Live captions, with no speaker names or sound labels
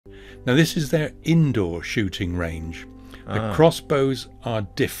Now this is their indoor shooting range. The crossbows are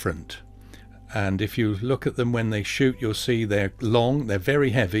different, and if you look at them when they shoot, you'll see they're long, they're very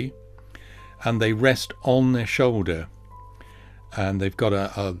heavy, and they rest on their shoulder, and they've got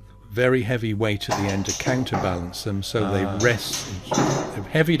a very heavy weight at the end to counterbalance them, so they rest. They're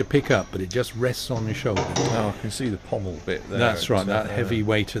heavy to pick up, but it just rests on your shoulder. Oh, I can see the pommel bit there. That's right, that heavy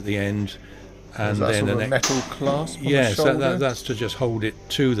weight at the end. And is that then sort of a metal clasp on the yes, shoulder? that's to just hold it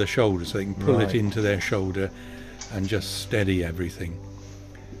to the shoulder, so they can pull it into their shoulder and just steady everything.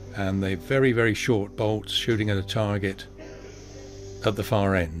 And they're very, very short bolts, shooting at a target at the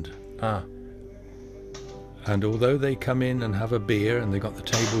far end. And although they come in and have a beer and they've got the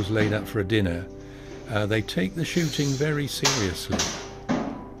tables laid up for a dinner, they take the shooting very seriously.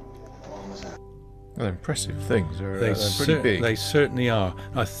 They're impressive things. They're pretty big. They certainly are.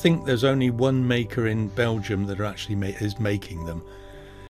 I think there's only one maker in Belgium that are actually is making them.